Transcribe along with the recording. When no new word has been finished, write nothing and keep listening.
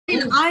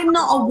I'm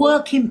not a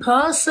working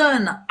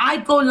person. I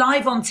go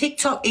live on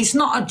TikTok. It's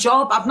not a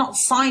job. I've not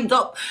signed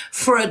up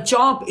for a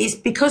job. It's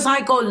because I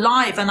go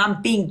live and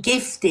I'm being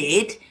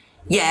gifted.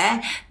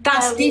 Yeah,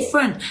 that's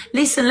different.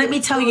 Listen, let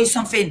me tell you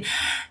something.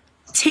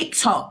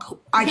 TikTok,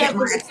 I get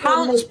my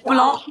accounts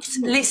blocked.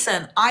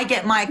 Listen, I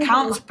get my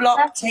accounts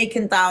blocked,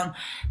 taken down.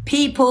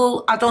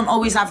 People, I don't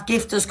always have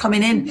gifters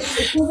coming in.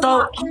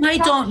 So I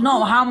don't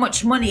know how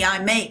much money I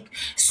make.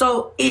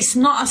 So it's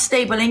not a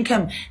stable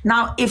income.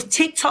 Now, if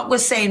TikTok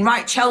was saying,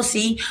 right,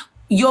 Chelsea,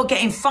 you're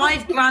getting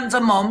 £5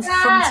 a month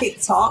from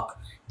TikTok,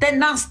 then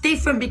that's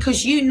different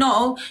because you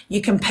know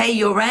you can pay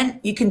your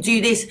rent, you can do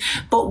this.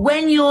 But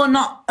when you're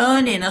not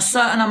earning a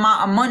certain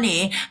amount of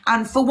money,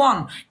 and for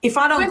one, if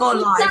I don't go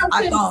live,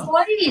 I don't.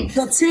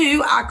 For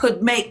two, I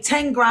could make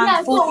 10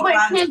 grand, 40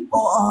 grand,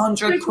 or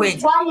 100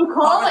 quid, or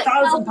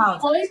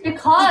 £1,000.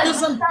 Because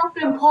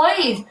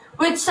self-employed,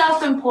 with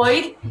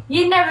self-employed,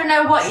 you never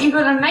know what you're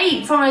going to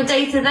make from a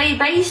day-to-day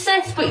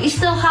basis, but you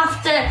still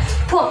have to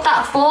put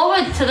that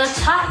forward to the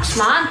tax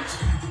man.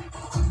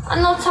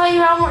 And they'll tell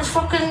you how much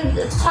fucking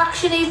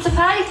tax you need to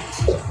pay.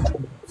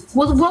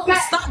 Well,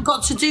 what's that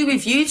got to do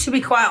with you, to be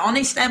quite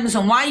honest,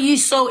 Emerson? Why are you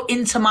so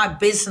into my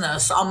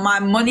business, on my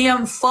money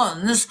and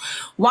funds?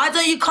 Why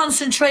don't you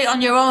concentrate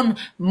on your own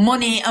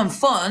money and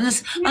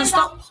funds and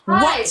stop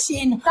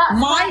watching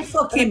my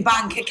fucking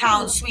bank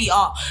account,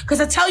 sweetheart?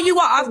 Because I tell you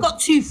what, I've got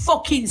 2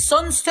 fucking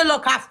sons to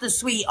look after,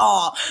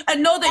 sweetheart.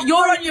 And know that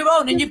you're on your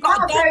own and you've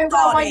got a dog,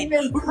 darling.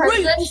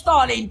 Roots,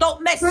 darling.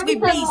 Don't mess with me,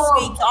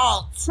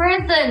 sweetheart.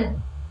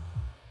 Prison.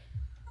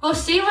 We'll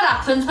see what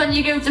happens when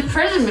you go to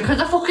prison because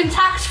of fucking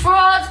tax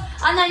fraud,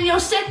 and then you'll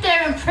sit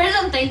there in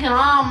prison thinking,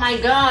 oh my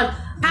god,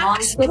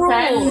 tax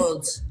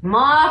fraud.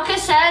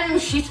 Marcus M,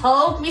 she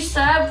told me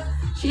so.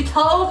 She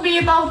told me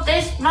about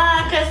this,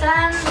 Marcus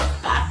M.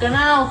 Fucking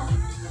hell.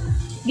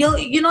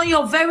 You know,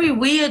 you're very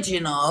weird, you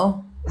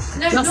know.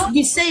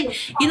 You say,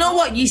 you know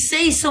what, you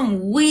say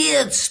some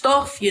weird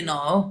stuff, you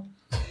know.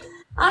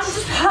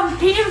 I'm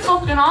being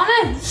fucking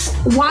honest.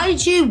 Why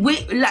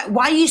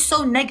are you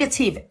so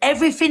negative?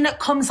 Everything that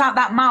comes out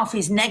that mouth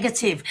is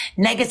negative.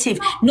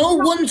 No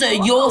wonder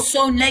you're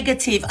so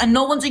negative, and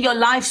no wonder your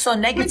life's so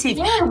negative.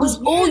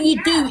 Because all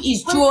you do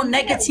is draw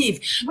negative.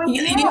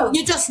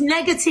 You're just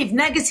negative.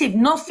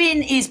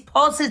 Nothing is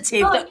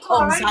positive that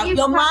comes out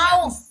your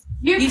mouth.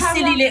 You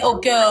silly little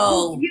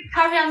girl. You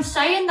carry on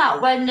saying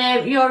that when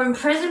you're in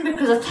prison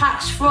because of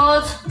tax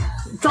fraud.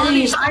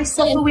 Darling, I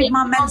suffer with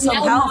my mental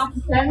health.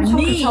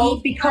 Me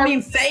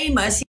becoming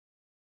famous